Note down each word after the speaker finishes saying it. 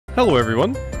Hello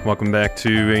everyone, welcome back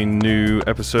to a new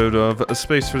episode of A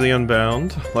Space for the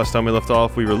Unbound. Last time we left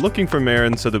off, we were looking for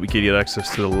Marin so that we could get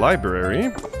access to the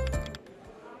library.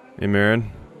 Hey Marin,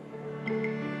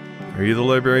 are you the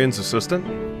librarian's assistant?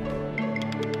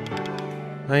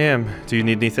 I am. Do you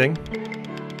need anything?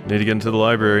 I need to get into the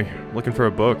library. I'm looking for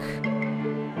a book.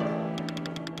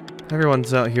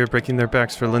 Everyone's out here breaking their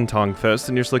backs for Lintong Fest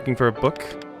and you're just looking for a book?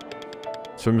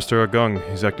 It's from Mr. Agung.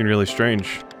 He's acting really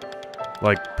strange.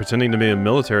 Like, pretending to be a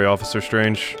military officer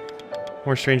strange.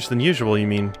 More strange than usual, you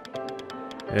mean?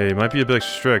 Hey, he might be a bit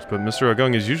strict, but Mr.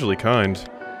 Agung is usually kind.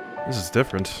 This is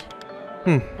different.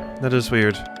 That is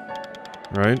weird.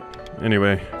 Right?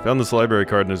 Anyway, found this library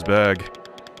card in his bag.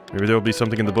 Maybe there will be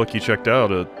something in the book he checked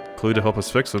out, a clue to help us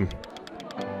fix him.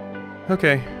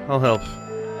 Okay, I'll help.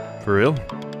 For real?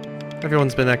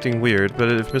 Everyone's been acting weird,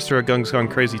 but if Mr. Agung's gone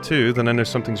crazy too, then I know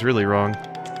something's really wrong.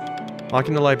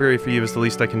 Locking the library for you is the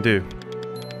least I can do.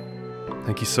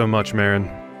 Thank you so much, Marin.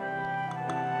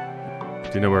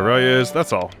 Do you know where Raya is?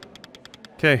 That's all.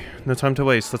 Okay, no time to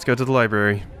waste. Let's go to the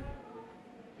library.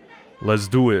 Let's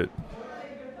do it.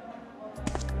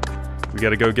 We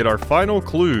gotta go get our final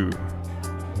clue.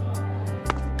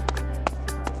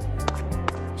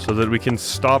 So that we can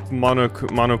stop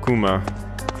Monokuma.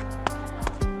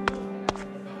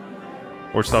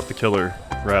 Or stop the killer,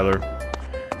 rather.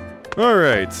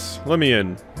 Alright, let me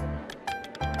in.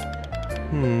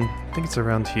 I think it's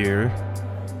around here.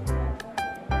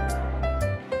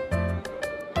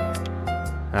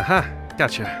 Aha!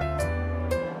 Gotcha!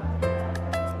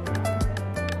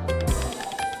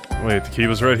 Wait, the key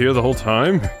was right here the whole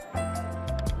time?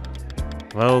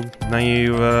 Well, now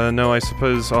you, know I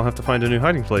suppose I'll have to find a new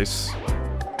hiding place.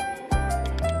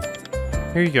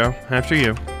 Here you go, after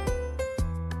you.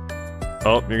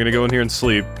 Oh, you're gonna go in here and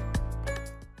sleep.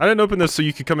 I didn't open this so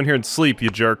you could come in here and sleep, you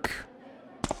jerk.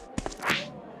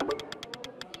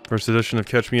 First edition of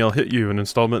Catch Me, I'll Hit You, an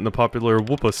installment in the popular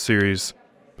Whoopus series.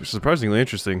 Which is surprisingly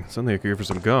interesting. Something I could go for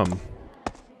some gum.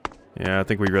 Yeah, I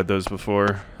think we read those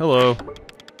before. Hello.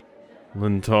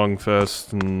 Lintong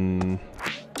Fest, and...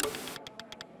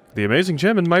 The amazing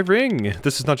gem in my ring!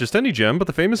 This is not just any gem, but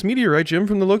the famous meteorite gem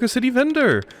from the Loca City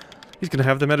vendor! He's gonna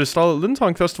have them at his stall at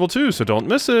Lintong Festival too, so don't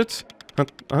miss it!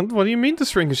 What do you mean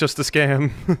this ring is just a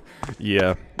scam?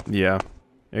 Yeah,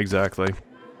 exactly.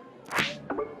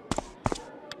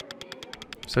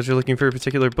 Said you're looking for a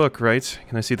particular book, right?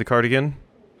 Can I see the card again?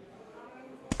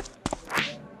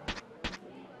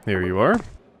 Here you are.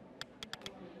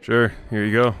 Sure, here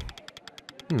you go.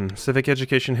 Civic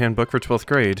Education Handbook for 12th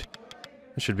grade.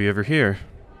 It should be over here.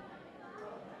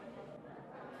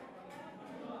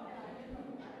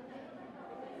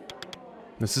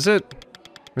 This is it.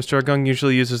 Mr. Agung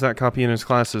usually uses that copy in his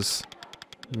classes.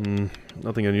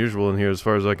 Nothing unusual in here as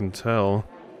far as I can tell.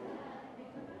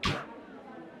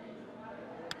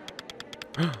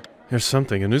 Here's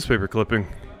something, a newspaper clipping.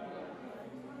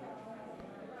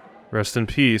 Rest in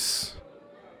peace.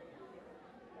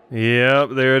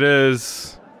 Yep, there it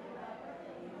is.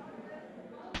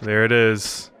 There it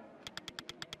is.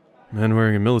 Man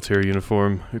wearing a military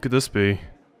uniform. Who could this be?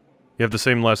 You have the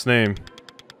same last name.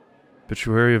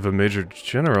 Obituary of a Major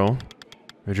General.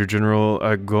 Major General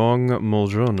Agung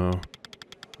Moljono.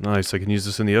 Nice, I can use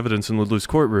this in the evidence in Ludlu's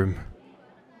courtroom.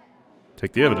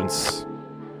 Take the evidence.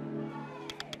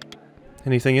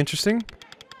 Anything interesting?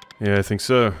 Yeah, I think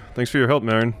so. Thanks for your help,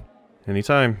 Marin.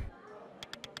 Anytime.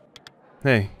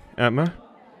 Hey, Atma?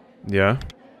 Yeah?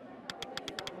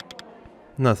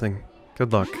 Nothing.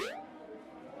 Good luck.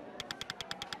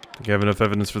 Think I have enough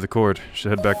evidence for the court.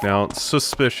 Should head back now.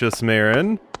 Suspicious,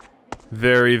 Marin.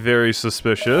 Very, very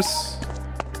suspicious.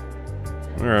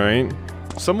 Alright.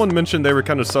 Someone mentioned they were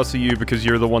kind of sus of you because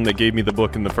you're the one that gave me the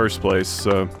book in the first place,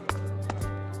 so...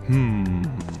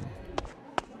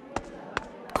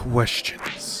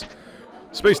 Questions.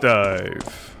 Space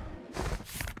dive.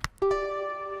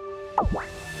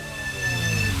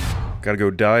 Gotta go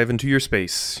dive into your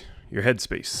space. Your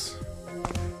headspace.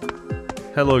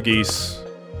 Hello, geese.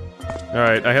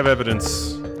 Alright, I have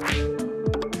evidence.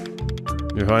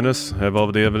 Your Highness, I have all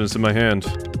of the evidence in my hand.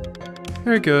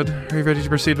 Very good. Are you ready to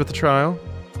proceed with the trial?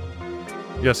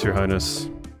 Yes, Your Highness.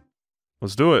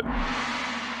 Let's do it.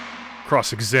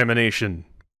 Cross-examination.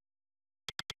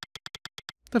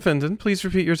 Defendant, please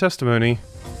repeat your testimony.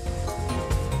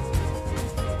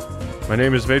 My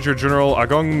name is Major General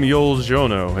Agung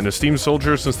Moljono, an esteemed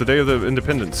soldier since the day of the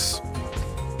independence.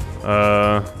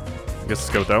 I guess let's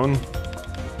go with that one.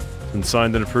 Been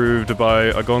signed and approved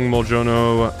by Agung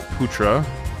Moljono Putra.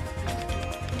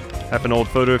 Have an old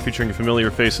photo featuring a familiar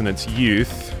face in its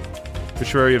youth.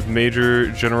 Obituary of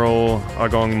Major General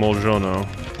Agung Moljono.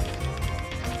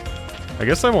 I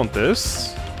guess I want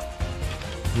this.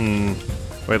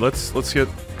 Wait, let's get...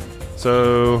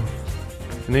 So...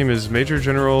 The name is Major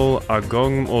General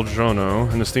Agung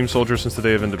Oljono, an esteemed soldier since the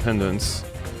day of independence.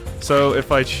 So,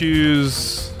 if I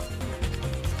choose...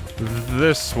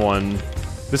 this one...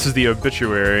 This is the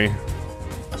obituary.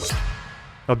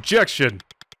 Objection!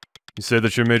 You say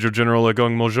that you're Major General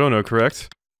Agung Oljono,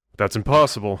 correct? That's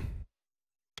impossible.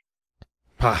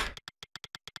 Ha!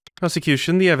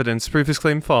 Prosecution, the evidence. Proof his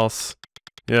claim false.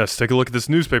 Yes, take a look at this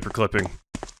newspaper clipping.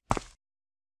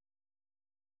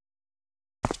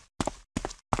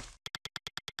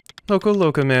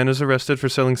 Loca man is arrested for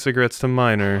selling cigarettes to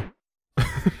minor.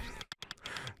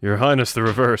 Your Highness, the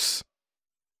reverse.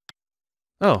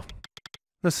 Oh.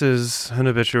 This is an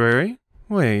obituary?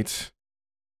 Wait.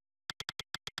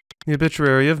 The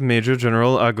obituary of Major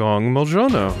General Agung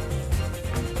Oljono.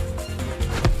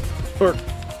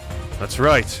 That's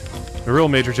right. The real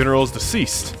Major General is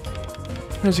deceased.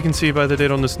 As you can see by the date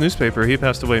on this newspaper, he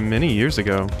passed away many years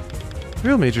ago. The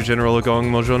real Major General Agung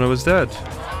Oljono is dead.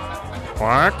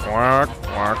 Quack, quack,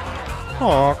 quack,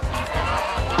 quack.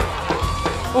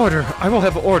 Order! I will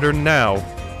have order now!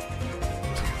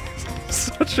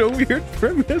 Such a weird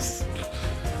premise.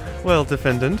 Well,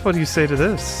 defendant, what do you say to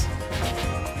this?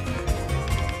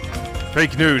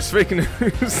 Fake news,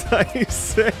 I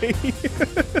say.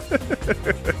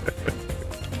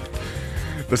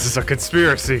 This is a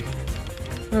conspiracy.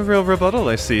 A real rebuttal,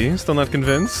 I see. Still not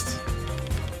convinced?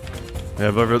 I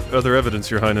have other evidence,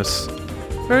 Your Highness.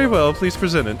 Very well, please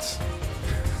present it.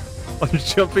 I'm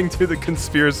jumping to the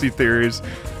conspiracy theories.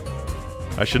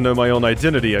 I should know my own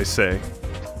identity, I say.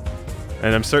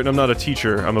 And I'm certain I'm not a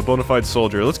teacher, I'm a bona fide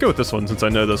soldier. Let's go with this one, since I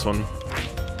know this one.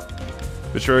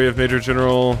 Obituary of Major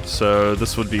General, so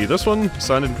this would be this one,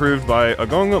 signed and approved by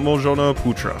Agung Oljono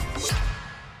Putra.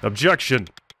 Objection!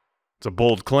 It's a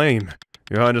bold claim.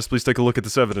 Your Highness, please take a look at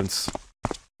this evidence.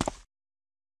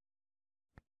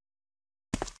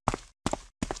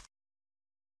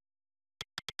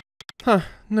 Huh,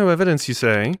 no evidence, you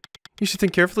say? You should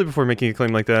think carefully before making a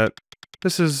claim like that.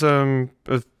 This is, a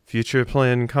future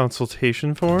plan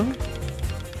consultation form?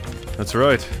 That's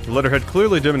right. The letterhead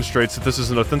clearly demonstrates that this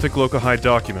is an authentic Loca High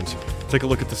document. Take a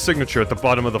look at the signature at the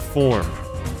bottom of the form.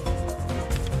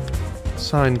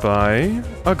 Signed by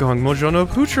Agung Oljono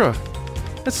Putra.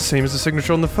 That's the same as the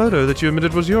signature on the photo that you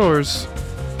admitted was yours.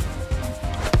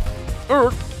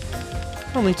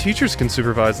 Only teachers can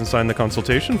supervise and sign the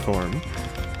consultation form.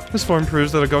 This form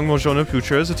proves that Agung Oljono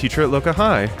Putra is a teacher at Loca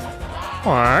High.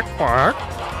 Quack, quack,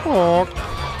 quack.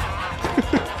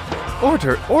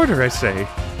 Order, I say.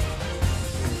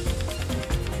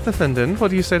 Defendant, what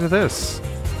do you say to this?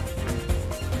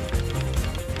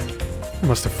 You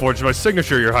must have forged my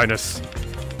signature, Your Highness.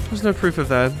 There's no proof of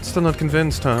that. Still not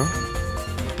convinced, huh?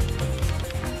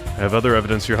 I have other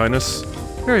evidence, Your Highness.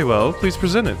 Very well, please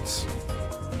present it.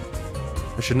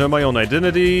 I should know my own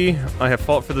identity. I have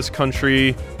fought for this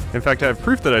country. In fact, I have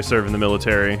proof that I serve in the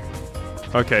military.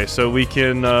 Okay, so we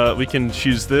can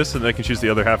choose this, and I can choose the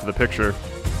other half of the picture.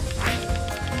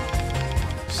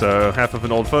 So, half of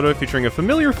an old photo featuring a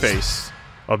familiar face.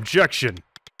 Objection!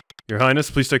 Your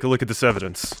Highness, please take a look at this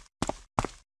evidence.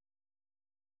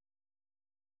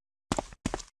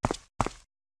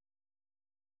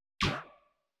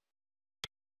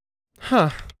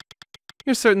 Huh.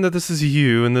 You're certain that this is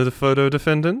you in the photo,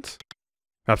 defendant?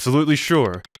 Absolutely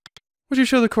sure. Would you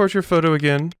show the court your photo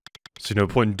again? See no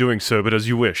point in doing so, but as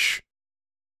you wish.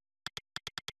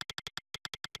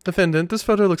 Defendant, this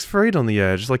photo looks frayed on the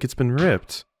edge, like it's been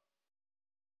ripped.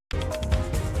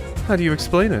 How do you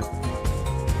explain it?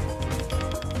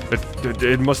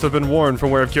 It must have been worn from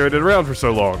where I've carried it around for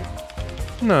so long.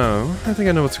 No, I think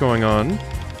I know what's going on.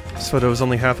 This photo is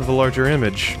only half of a larger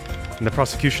image, and the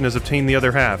prosecution has obtained the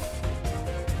other half.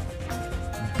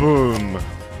 Boom.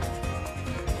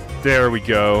 There we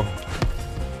go.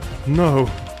 No.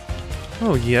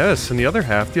 Oh yes, and the other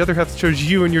half shows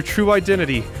you and your true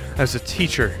identity as a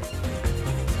teacher.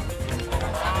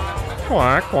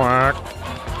 Quack, quack.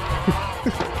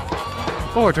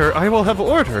 Order, I will have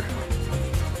order.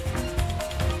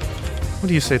 What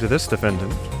do you say to this,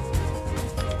 defendant?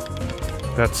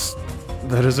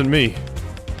 That isn't me.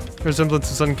 The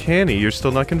resemblance is uncanny. You're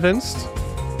still not convinced?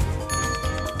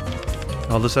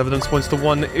 All this evidence points to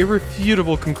one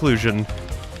irrefutable conclusion.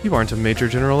 You aren't a Major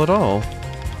General at all.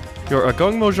 You're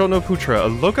Agung Oljono Putra, a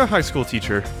Loca High School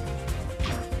teacher.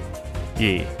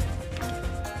 Yeah.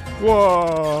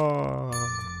 Whoa.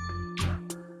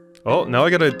 Oh, now I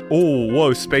gotta... Oh,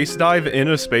 whoa, space dive in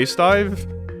a space dive?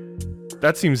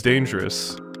 That seems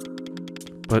dangerous.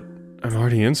 But I'm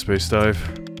already in space dive.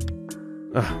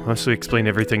 I'll actually explain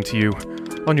everything to you.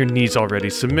 On your knees already,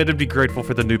 submit and be grateful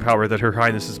for the new power that Her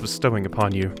Highness is bestowing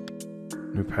upon you.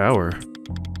 New power?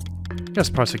 Yes,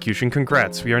 prosecution,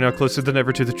 congrats. We are now closer than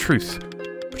ever to the truth.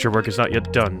 But your work is not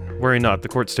yet done. Worry not, the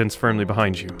court stands firmly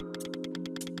behind you.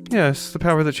 Yes, the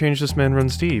power that changed this man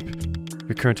runs deep.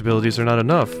 Your current abilities are not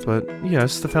enough, but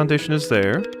yes, the foundation is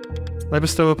there. I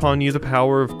bestow upon you the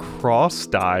power of cross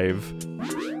dive.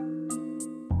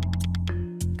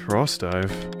 Cross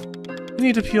dive? You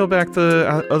need to peel back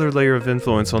the other layer of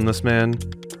influence on this man.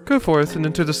 Go forth and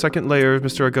enter the second layer of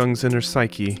Mr. Agung's inner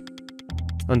psyche.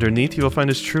 Underneath, you will find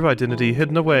his true identity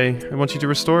hidden away. I want you to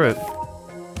restore it.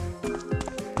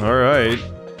 Alright.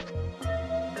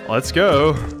 Let's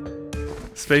go.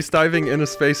 Space diving in a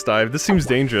space dive. This seems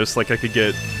dangerous, like I could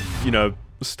get, you know,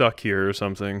 stuck here or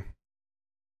something.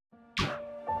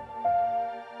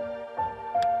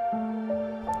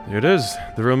 Here it is,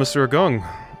 the real Mr. Agung,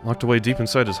 locked away deep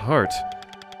inside his heart.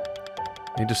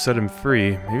 I need to set him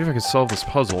free. Maybe if I could solve this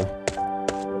puzzle.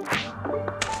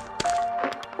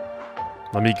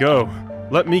 Let me go!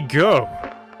 Let me go!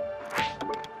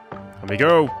 Let me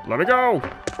go! Let me go!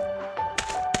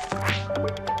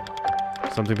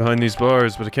 Something behind these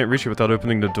bars, but I can't reach it without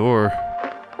opening the door.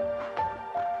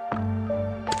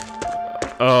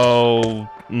 Oh,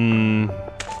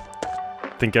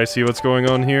 think I see what's going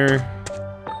on here.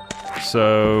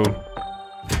 So,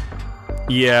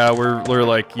 yeah, we're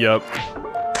like, yep.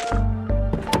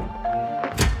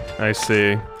 I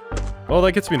see. Well,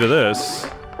 that gets me to this.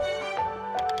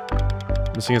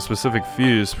 Missing a specific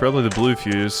fuse, probably the blue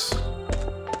fuse.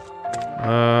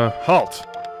 Halt!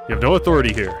 You have no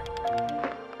authority here.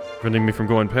 Preventing me from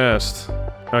going past.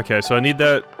 Okay, so I need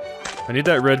that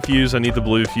red fuse, I need the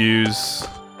blue fuse.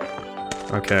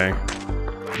 Okay.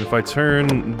 If I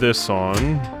turn this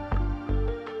on...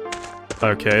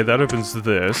 Okay, that opens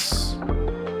this.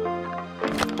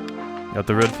 Got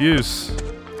the red fuse.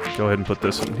 Go ahead and put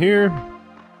this in here.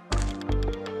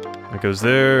 That goes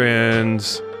there, and...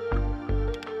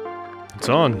 it's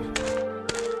on.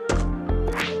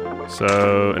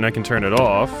 So, and I can turn it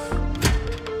off.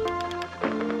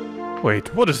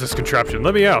 Wait, what is this contraption?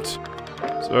 Let me out!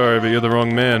 Sorry, but you're the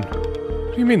wrong man.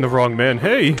 What do you mean the wrong man?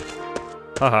 Hey!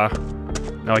 Haha.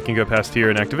 Now I can go past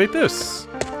here and activate this.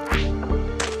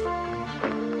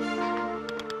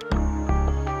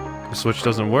 The switch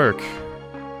doesn't work.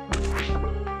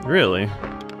 Really?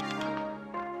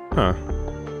 Huh.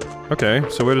 Okay,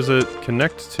 so where does it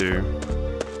connect to?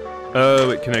 Oh,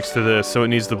 it connects to this, so it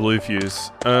needs the blue fuse.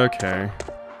 Okay.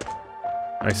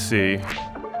 I see.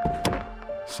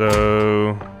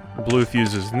 So, blue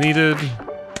fuse is needed.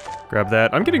 Grab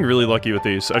that. I'm getting really lucky with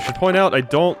these. I should point out, I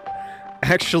don't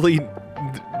actually,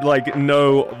 like,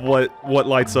 know what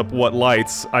lights up what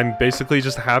lights. I'm basically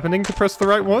just happening to press the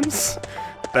right ones.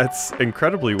 That's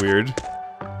incredibly weird.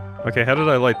 Okay, how did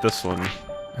I light this one?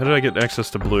 How did I get access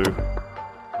to blue?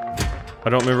 I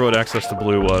don't remember what access to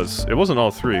blue was. It wasn't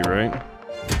all three, right?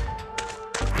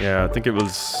 Yeah, I think it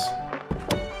was...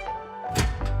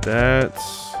 that...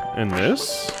 and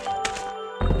this?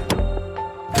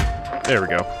 There we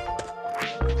go.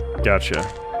 Gotcha.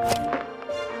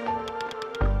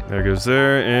 There goes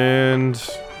there, and...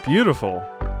 beautiful!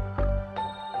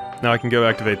 Now I can go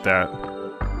activate that.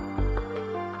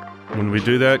 When we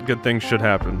do that, good things should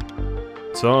happen.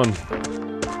 It's on.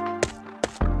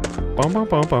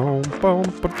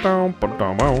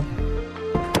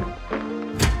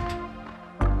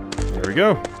 There we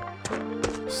go.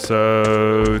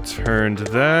 So, turned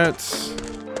that.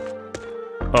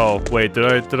 Oh, wait,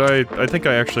 I think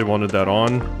I actually wanted that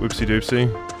on. Whoopsie doopsie.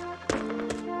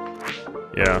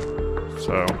 Yeah,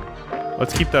 so,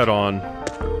 let's keep that on.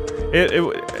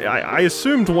 I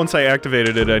assumed once I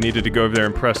activated it I needed to go over there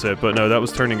and press it, but no, that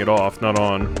was turning it off, not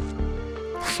on.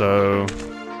 So,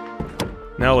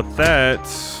 now with that,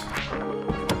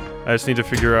 I just need to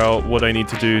figure out what I need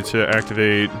to do to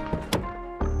activate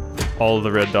all of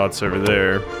the red dots over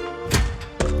there.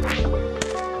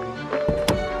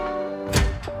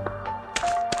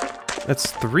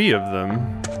 That's 3 of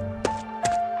them.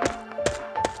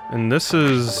 And this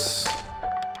is...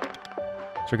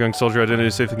 Agung soldier identity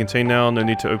is safely contained now, no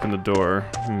need to open the door.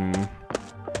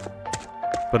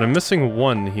 But I'm missing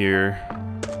 1 here.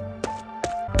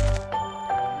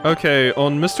 Okay,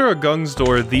 on Mr. Agung's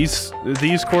door, these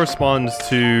correspond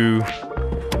to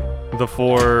the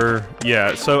 4...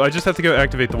 Yeah, so I just have to go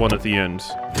activate the one at the end.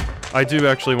 I do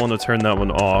actually want to turn that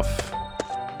one off.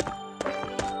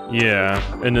 Yeah,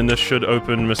 and then this should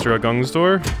open Mr. Agung's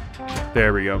door.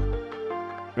 There we go.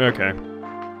 Okay.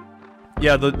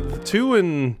 Yeah, the 2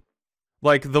 and...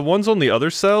 Like, the ones on the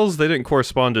other cells, they didn't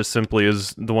correspond as simply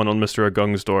as the one on Mr.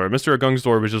 Agung's door. Mr. Agung's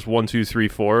door was just 1, 2, 3,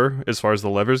 4, as far as the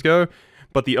levers go.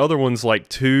 But the other ones, like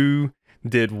 2,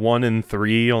 did 1 and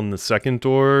 3 on the second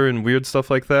door, and weird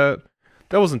stuff like that.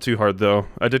 That wasn't too hard, though.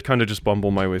 I did kind of just bumble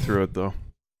my way through it, though.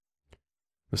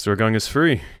 Mr. Agung is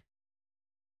free.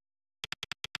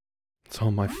 It's all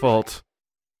my fault.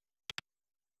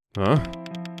 Huh?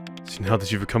 See, now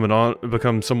that you've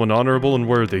become someone honorable and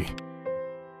worthy.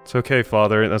 It's okay,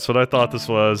 Father. That's what I thought this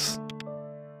was.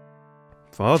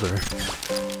 Father?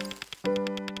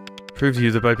 Prove to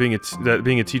you that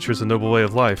being a teacher is a noble way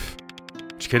of life.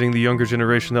 Educating the younger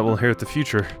generation that will inherit the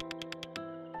future.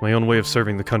 My own way of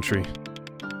serving the country.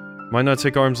 Might not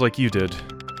take arms like you did.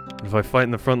 If I fight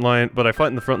in the front line, but I fight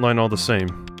in the front line all the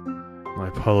same. I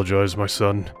apologize, my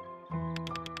son.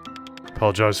 I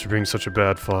apologize for being such a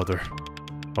bad father.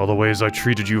 All the ways I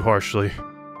treated you harshly.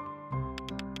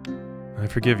 I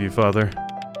forgive you, Father.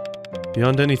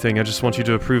 Beyond anything, I just want you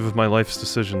to approve of my life's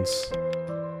decisions.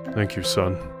 Thank you,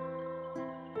 son.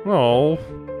 Oh,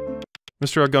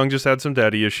 Mr. Agung just had some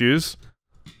daddy issues.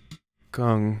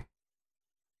 Agung.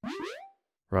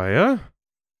 Raya?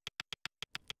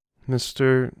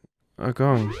 Mr.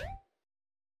 Agung.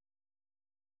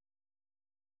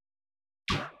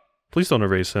 Please don't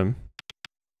erase him.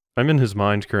 I'm in his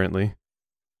mind currently.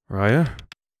 Raya?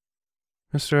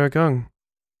 Mr. Agung.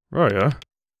 Raya?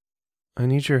 I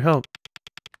need your help.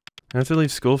 I have to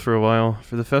leave school for a while.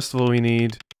 For the festival we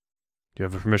need... Do you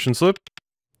have a permission slip?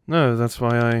 No, that's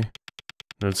why I...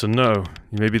 That's a no.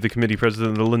 You may be the committee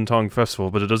president of the Lintong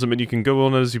Festival, but it doesn't mean you can go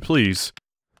on as you please.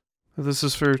 This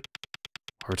is for...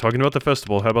 We're talking about the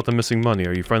festival, how about the missing money?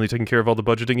 Are you finally taking care of all the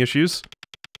budgeting issues?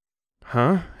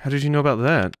 Huh? How did you know about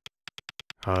that?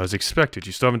 As expected,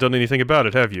 you still haven't done anything about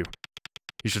it, have you?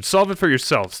 You should solve it for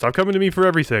yourself. Stop coming to me for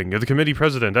everything. You're the committee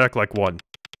president. Act like one.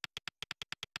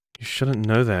 You shouldn't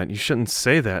know that. You shouldn't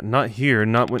say that. Not here.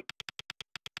 Not when...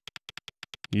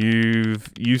 You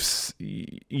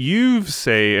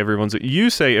say everyone's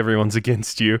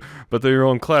against you, but they're your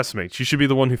own classmates. You should be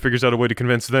the one who figures out a way to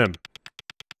convince them.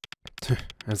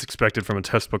 As expected from a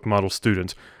textbook model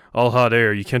student. All hot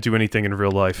air. You can't do anything in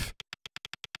real life.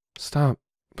 Stop.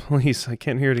 Please, I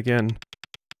can't hear it again.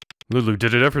 Lulu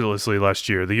did it effortlessly last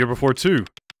year, the year before too.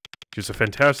 She was a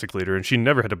fantastic leader, and she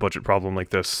never had a budget problem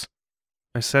like this.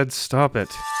 I said stop it.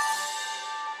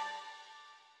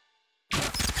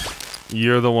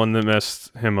 You're the one that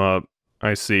messed him up.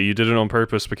 I see. You did it on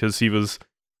purpose because he was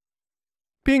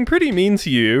being pretty mean to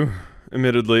you,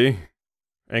 admittedly.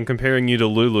 And comparing you to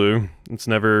Lulu. It's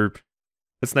never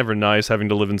nice having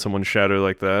to live in someone's shadow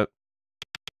like that.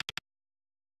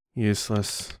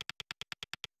 Useless.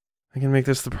 I can make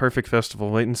this the perfect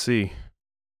festival. Wait and see.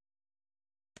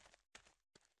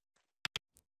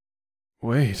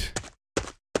 Wait.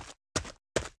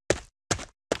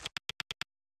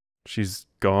 She's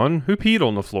gone? Who peed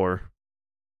on the floor?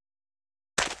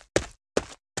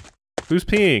 Who's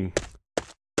peeing?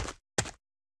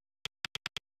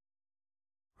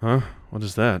 Huh? What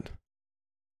is that?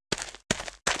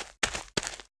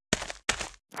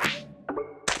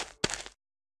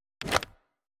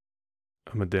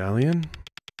 A medallion?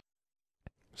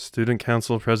 Student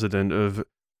Council President of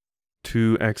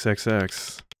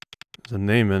 2XXX. There's a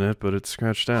name in it, but it's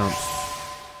scratched out.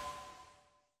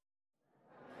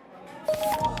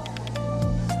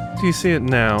 Do you see it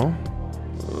now?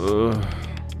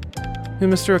 Hey,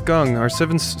 Mr. Agung, our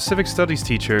civic studies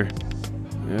teacher.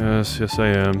 Yes, I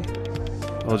am.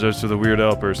 Apologize for the weird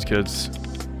outburst, kids.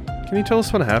 Can you tell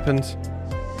us what happened?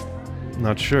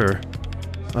 Not sure.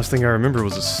 Last thing I remember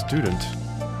was a student.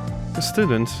 A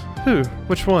student? Who?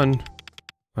 Which one?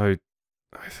 I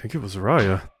think it was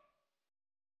Raya.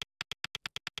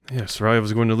 Yes, Raya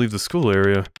was going to leave the school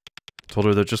area. Told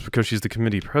her that just because she's the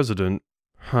committee president...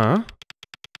 Huh?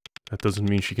 That doesn't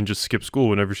mean she can just skip school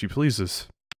whenever she pleases.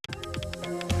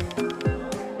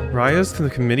 Raya's the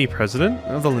committee president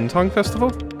of the Lintong Festival?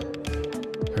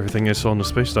 Everything I saw in the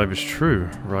space dive is true.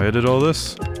 Raya did all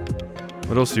this?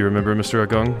 What else do you remember, Mr.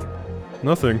 Agung?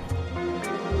 Nothing.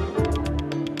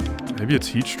 Maybe it's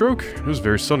heat stroke? It was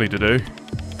very sunny today.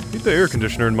 Need the air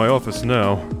conditioner in my office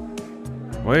now.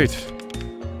 Wait.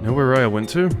 Know where Raya went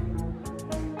to?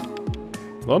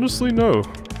 Honestly, no.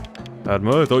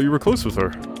 Atma, I thought you were close with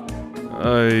her.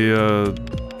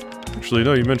 Actually,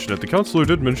 now you mention it, the counselor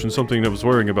did mention something that was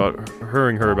worrying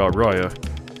her about Raya.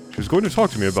 She was going to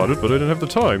talk to me about it, but I didn't have the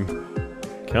time.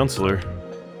 Counselor?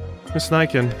 Miss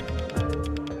Niken.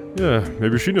 Yeah,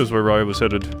 maybe she knows where Raya was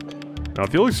headed. Now,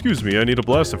 if you'll excuse me, I need a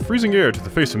blast of freezing air to the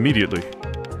face immediately.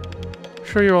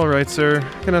 Sure you're alright, sir.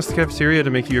 I can ask the cafeteria to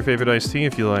make you your favorite iced tea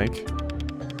if you like.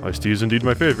 Iced tea is indeed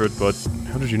my favorite, but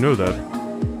how did you know that?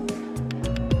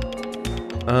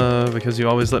 Because you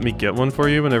always let me get one for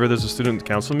you whenever there's a student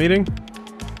council meeting?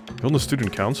 You're on the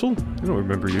student council? I don't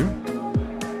remember you.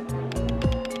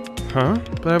 Huh?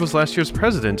 But I was last year's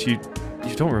president. You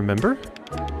don't remember?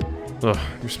 Ugh,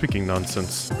 you're speaking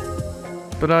nonsense.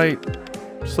 But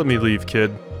just let me leave,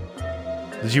 kid.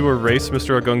 Did you erase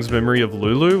Mr. Agung's memory of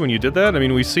Lulu when you did that? I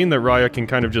mean, we've seen that Raya can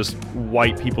kind of just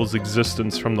wipe people's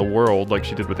existence from the world like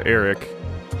she did with Eric.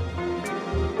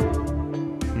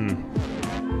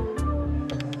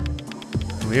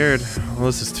 Weird. Well,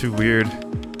 this is too weird.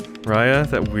 Raya,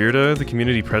 that weirdo, the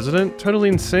community president? Totally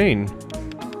insane.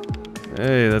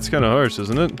 Hey, that's kind of harsh,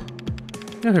 isn't it?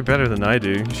 You know her better than I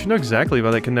do. You should know exactly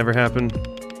why that could never happen.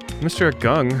 Mr.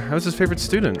 Agung, I was his favorite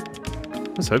student.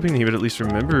 I was hoping he would at least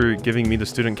remember giving me the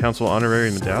Student Council honorary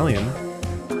medallion.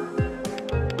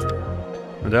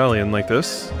 Medallion like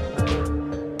this?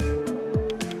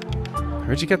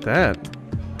 Where'd you get that?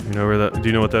 You know where that? Do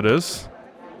you know what that is?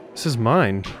 This is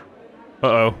mine.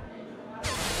 Uh-oh.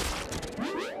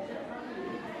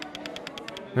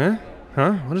 Huh?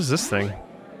 Huh? What is this thing?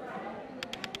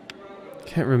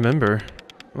 Can't remember.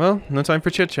 Well, no time for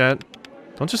chit-chat.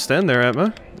 Don't just stand there,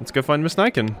 Atma. Let's go find Miss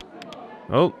Niken.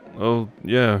 Oh,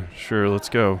 yeah, sure, let's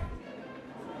go.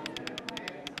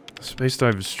 If space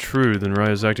dive is true, then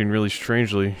Raya's acting really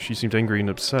strangely. She seemed angry and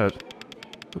upset.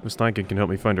 But Miss Niken can help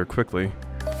me find her quickly.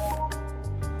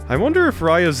 I wonder if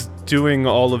Raya's doing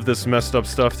all of this messed up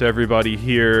stuff to everybody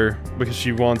here because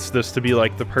she wants this to be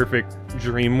like the perfect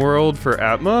dream world for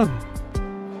Atma?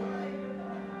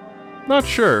 Not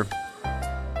sure.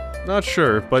 Not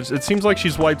sure, but it seems like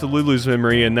she's wiped Lulu's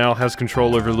memory and now has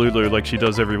control over Lulu like she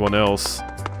does everyone else.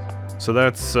 So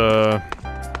that's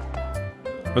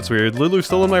weird. Lulu's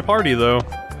still in my party, though.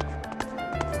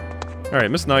 Alright,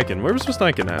 Miss Niken. Where was Miss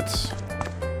Niken at?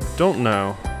 Don't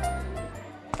know.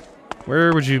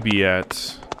 Where would you be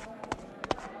at?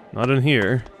 Not in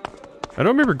here. I don't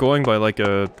remember going by, like,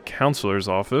 a counselor's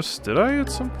office. Did I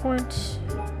at some point?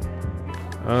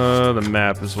 The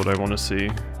map is what I want to see.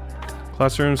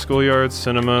 Classroom, schoolyard,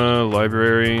 cinema,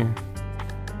 library.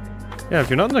 Yeah, if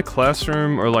you're not in the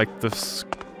classroom or, like, the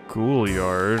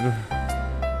schoolyard...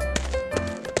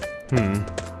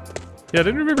 Yeah, I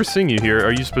didn't remember seeing you here.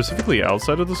 Are you specifically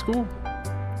outside of the school?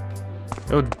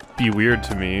 That would be weird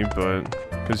to me, but...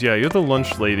 Because, yeah, you're the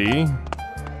lunch lady.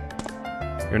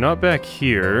 You're not back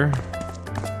here.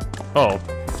 Oh,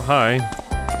 hi.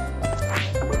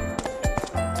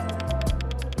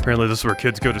 Apparently this is where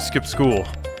kids go to skip school.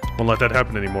 Won't let that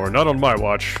happen anymore. Not on my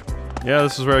watch. Yeah,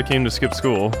 this is where I came to skip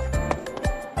school.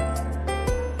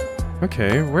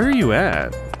 Okay, where are you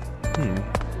at?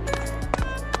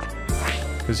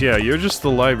 Because, yeah, you're just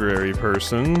the library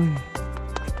person.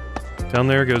 Down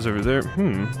there goes over there.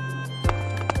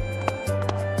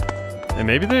 And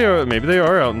maybe they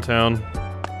are out in town.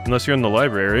 Unless you're in the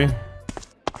library.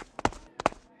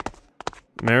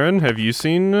 Marin, have you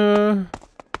seen, the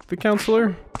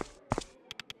counselor?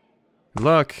 Good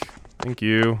luck. Thank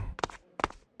you.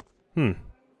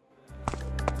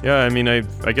 Yeah, I mean, I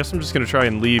guess I'm just gonna try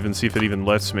and leave and see if it even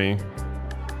lets me.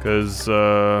 Because,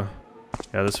 yeah,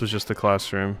 this was just the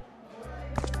classroom.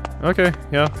 Okay,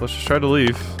 yeah, let's just try to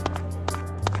leave.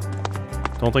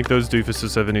 Don't think those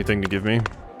doofuses have anything to give me.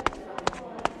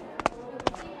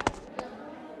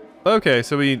 Okay,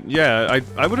 so yeah,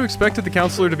 I would have expected the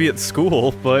counselor to be at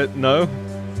school, but no.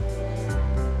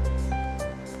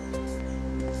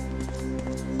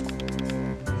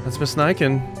 That's Miss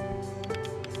Niken.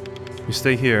 You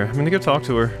stay here. I'm gonna go talk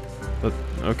to her. But,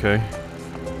 okay.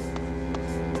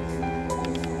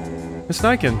 Miss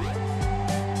Niken!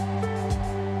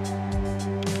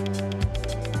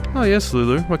 Oh yes,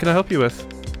 Lulu. What can I help you with?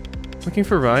 Looking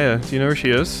for Raya. Do you know where she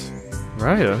is?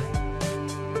 Raya?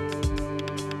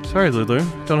 Sorry, Lulu.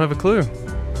 Don't have a clue.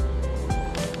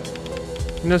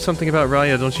 You know something about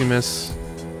Raya, don't you, miss?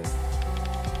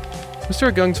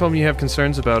 Mr. Agung told me you have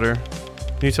concerns about her.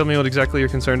 Can you tell me what exactly you're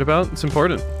concerned about? It's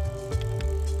important.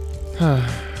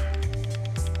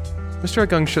 Mr.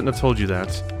 Agung shouldn't have told you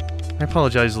that. I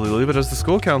apologize, Lulu, but as the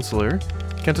school counselor,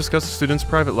 I can't discuss a student's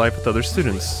private life with other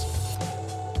students.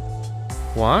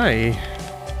 Why?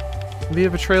 It'd be a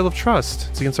betrayal of trust.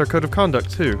 It's against our code of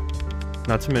conduct, too.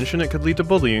 Not to mention, it could lead to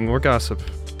bullying or gossip.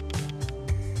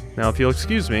 Now, if you'll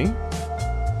excuse me...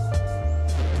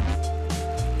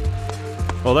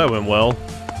 Well, that went well.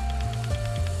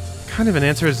 What kind of an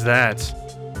answer is that?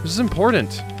 This is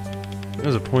important.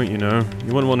 There's a point, you know.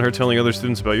 You wouldn't want her telling other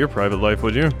students about your private life,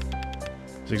 would you?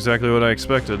 That's exactly what I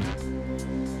expected.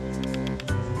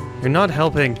 You're not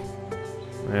helping.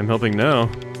 I am helping now.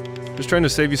 Just trying to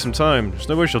save you some time. There's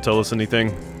no way she'll tell us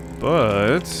anything.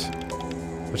 But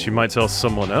she might tell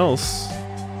someone else.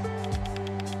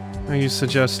 Are you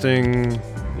suggesting...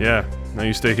 Yeah, now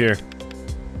you stay here.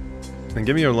 And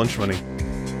give me your lunch money.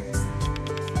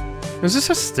 Is this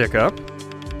a stick-up?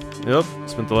 Yep,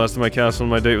 spent the last of my cash on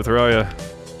my date with Raya.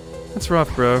 That's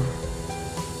rough, bro.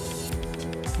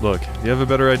 Look, if you have a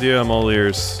better idea, I'm all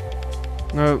ears.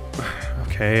 No...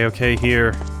 Okay,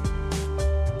 here.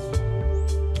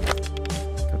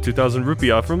 Got 2,000 rupee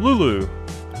off from Lulu.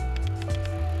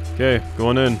 Okay,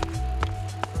 going in.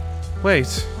 Wait.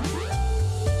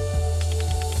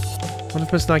 What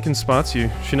if Miss Niken spots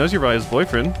you? She knows you're Raya's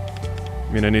boyfriend.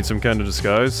 I mean, I need some kind of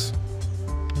disguise.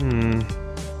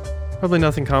 Probably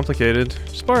nothing complicated.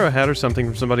 Just borrow a hat or something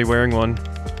from somebody wearing one.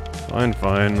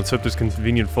 Fine. Let's hope there's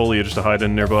convenient foliage to hide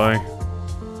in nearby.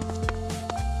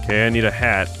 Okay, I need a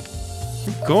hat.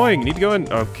 Keep going! Need to go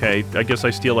in. Okay, I guess I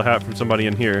steal a hat from somebody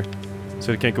in here.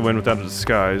 So I can't go in without a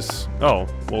disguise. Oh,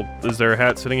 well, is there a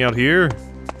hat sitting out here?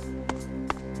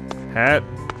 Hat?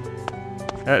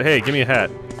 Hat, hey, give me a hat.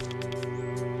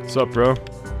 What's up, bro?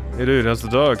 Hey, dude, how's the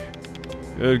dog?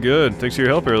 Good. Thanks for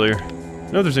your help earlier.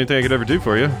 Know if there's anything I could ever do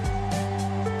for you.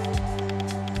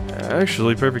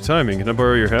 Actually, perfect timing. Can I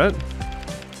borrow your hat?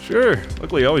 Sure.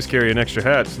 Luckily, I always carry an extra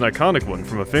hat. It's an iconic one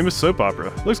from a famous soap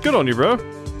opera. Looks good on you, bro.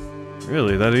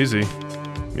 Really, that easy?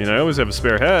 I mean, I always have a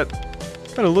spare hat.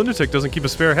 What kind of lunatic doesn't keep a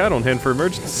spare hat on hand for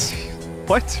emergency?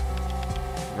 What?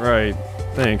 Right.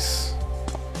 Thanks.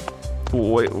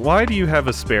 Wait, why do you have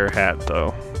a spare hat,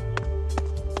 though?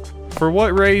 For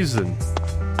what reason?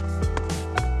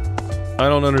 I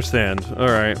don't understand.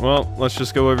 Alright, well, let's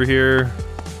just go over here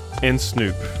and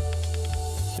snoop.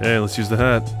 Okay, let's use the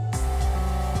hat.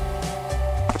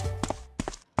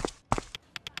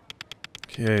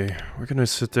 Okay, we're gonna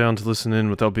sit down to listen in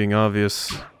without being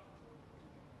obvious.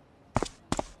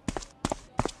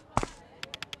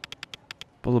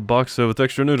 Pull a boxo with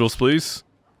extra noodles, please.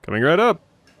 Coming right up.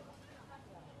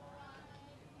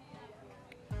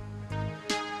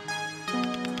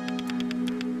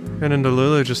 Ran into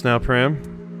Lulu just now, Pram.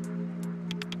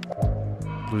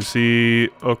 Lucy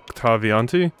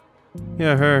Octavianti?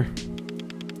 Yeah, her.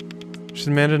 She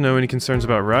demanded to know any concerns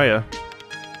about Raya.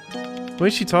 The way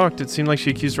she talked, it seemed like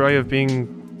she accused Raya of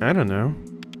being... I don't know.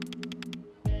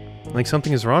 Like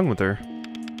something is wrong with her.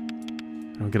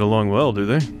 They don't get along well, do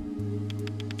they?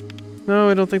 No,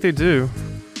 I don't think they do.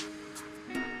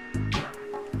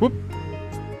 Whoop!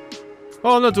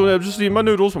 Oh, I'm not doing that, I'm just eating my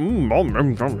noodles.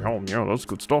 Yeah, that's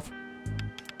good stuff.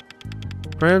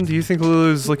 Bram, do you think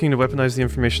Lulu's looking to weaponize the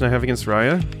information I have against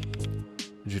Raya?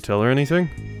 Did you tell her anything?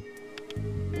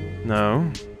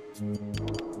 No.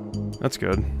 That's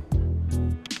good.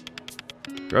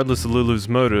 Regardless of Lulu's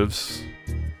motives,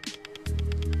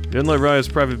 you didn't let Raya's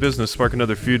private business spark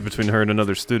another feud between her and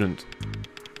another student.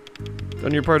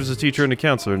 Done your part as a teacher and a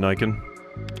counselor, Niken.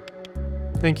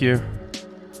 Thank you.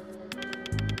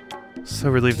 So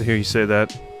relieved to hear you say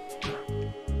that.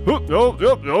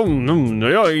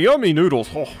 Yummy noodles.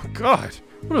 Oh, God.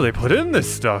 What do they put in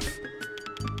this stuff?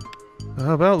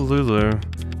 How about Lulu?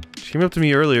 She came up to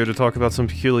me earlier to talk about some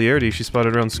peculiarities she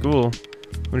spotted around school.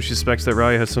 When she suspects that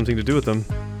Raya has something to do with them.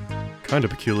 Kind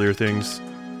of peculiar things.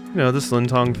 You know, this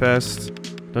Lintong Fest.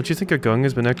 Don't you think Agung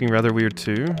has been acting rather weird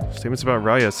too? Statements about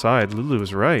Raya aside, Lulu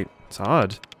was right. It's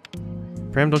odd.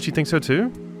 Pram, don't you think so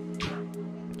too?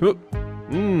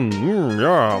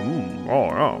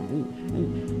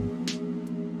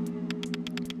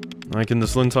 Like in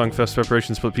this Lintong Fest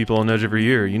preparations put people on edge every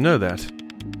year, you know that.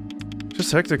 It's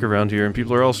just hectic around here and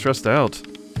people are all stressed out.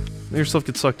 Let yourself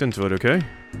get sucked into it, okay?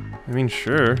 I mean,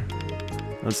 sure.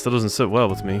 That still doesn't sit well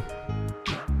with me.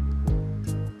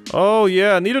 Oh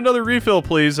yeah, need another refill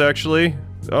please, actually.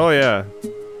 Oh yeah.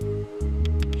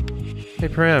 Hey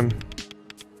Pram.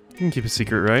 You can keep a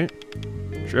secret, right?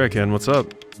 Sure I can, what's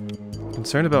up?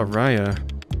 Concerned about Raya.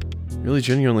 Really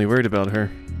genuinely worried about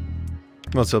her.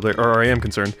 What's up there? Or I am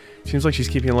concerned. Seems like she's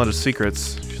keeping a lot of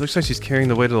secrets. She looks like she's carrying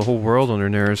the weight of the whole world on her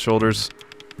narrow shoulders.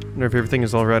 Wonder if everything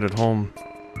is alright at home.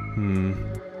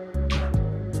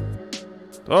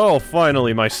 Oh,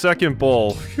 finally, my second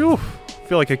bowl. Phew. I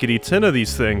feel like I could eat 10 of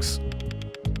these things.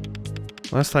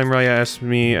 Last time Raya asked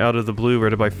me out of the blue where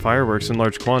to buy fireworks in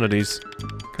large quantities.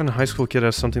 What kind of high school kid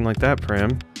has something like that,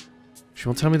 Pram? She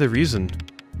won't tell me the reason.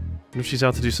 What if she's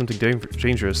out to do something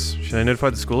dangerous? Should I notify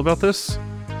the school about this?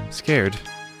 I'm scared.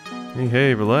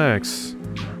 Hey, relax.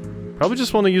 Probably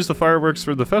just want to use the fireworks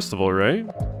for the festival, right?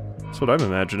 That's what I'm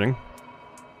imagining.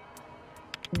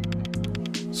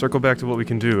 Circle back to what we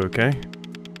can do, okay?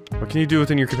 What can you do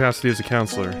within your capacity as a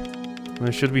counselor?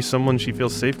 There should be someone she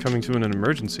feels safe coming to in an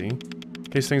emergency. In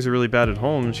case things are really bad at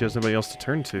home and she has nobody else to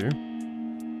turn to.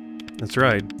 That's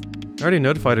right. I already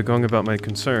notified Agung about my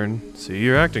concern. See,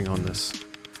 you're acting on this.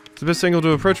 It's the best angle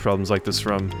to approach problems like this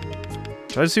from.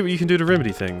 Try to see what you can do to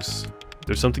remedy things. If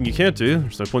there's something you can't do,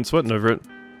 there's no point sweating over it.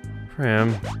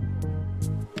 Pram.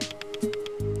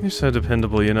 You're so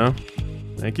dependable, you know.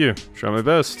 Thank you. Try my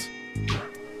best.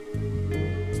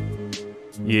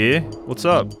 Yeah? What's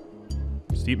up?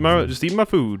 Just eat my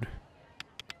food.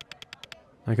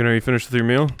 I can already finish with your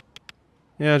meal?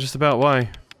 Yeah, just about. Why?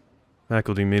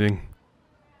 Faculty meeting.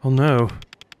 Oh no.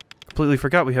 Completely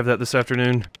forgot we have that this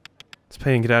afternoon. Let's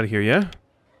pay and get out of here, yeah?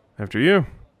 After you.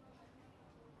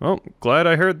 Well, glad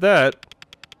I heard that.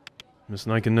 Miss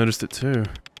Niken noticed it too.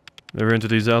 There are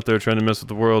entities out there trying to mess with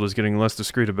the world is getting less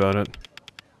discreet about it.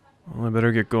 Well, I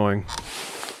better get going.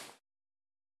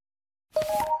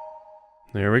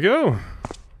 There we go.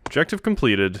 Objective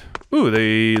completed. Ooh,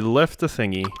 they left a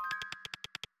thingy.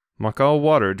 Macau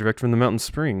water, direct from the mountain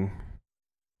spring.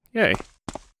 Yay.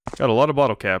 Got a lot of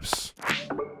bottle caps.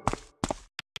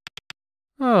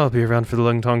 I'll be around for the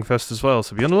Lengtong Fest as well,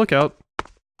 so be on the lookout.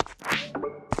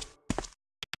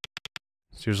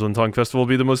 This year's Lintong Festival will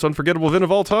be the most unforgettable event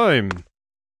of all time.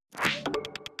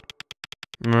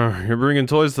 You're bringing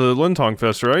toys to the Lintong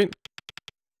Fest, right?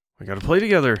 We gotta play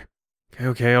together.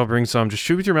 Okay, I'll bring some. Just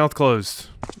shoot with your mouth closed.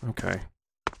 Okay.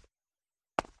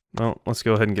 Well, let's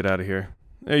go ahead and get out of here.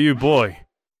 Hey, you boy.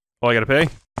 Oh, I gotta pay?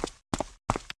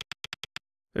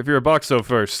 If you're a box though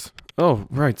first. Oh,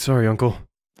 right, sorry, uncle.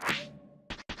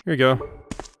 Here you go.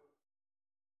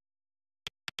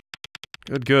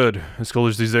 Good.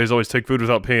 Scholars these days always take food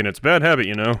without paying. It's a bad habit,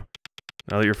 you know.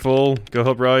 Now that you're full, go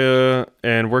help Raya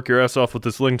and work your ass off with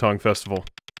this Lingtong Festival.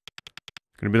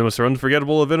 It's gonna be the most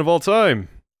unforgettable event of all time.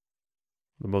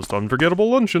 The most unforgettable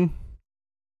luncheon.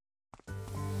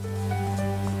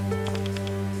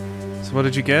 So what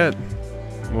did you get?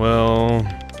 Well...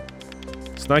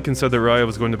 Sniken said that Raya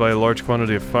was going to buy a large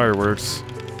quantity of fireworks.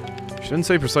 She didn't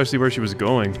say precisely where she was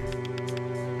going.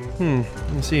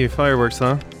 I see, fireworks,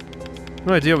 huh?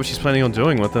 No idea what she's planning on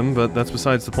doing with them, but that's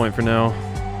besides the point for now.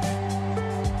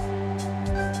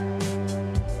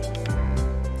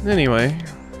 Anyway,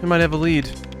 I might have a lead.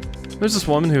 There's this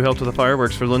woman who helped with the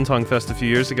fireworks for Lintong Fest a few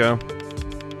years ago.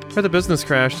 Her business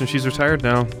crashed and she's retired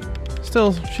now.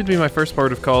 Still, she'd be my first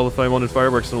port of call if I wanted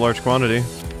fireworks in a large quantity.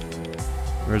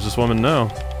 Where's this woman now?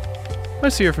 I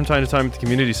see her from time to time at the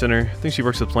community center. I think she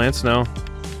works with plants now.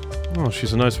 Oh,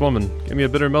 she's a nice woman. Gave me a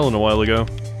bitter melon a while ago.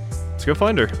 Let's go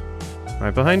find her.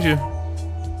 Right behind you.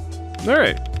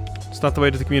 Alright. It's not the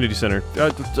way to the community center.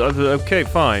 Okay,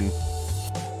 fine.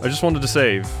 I just wanted to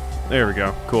save. There we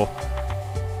go. Cool.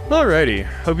 Alrighty.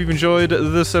 Hope you've enjoyed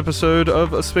this episode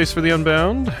of A Space for the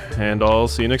Unbound, and I'll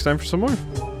see you next time for some more.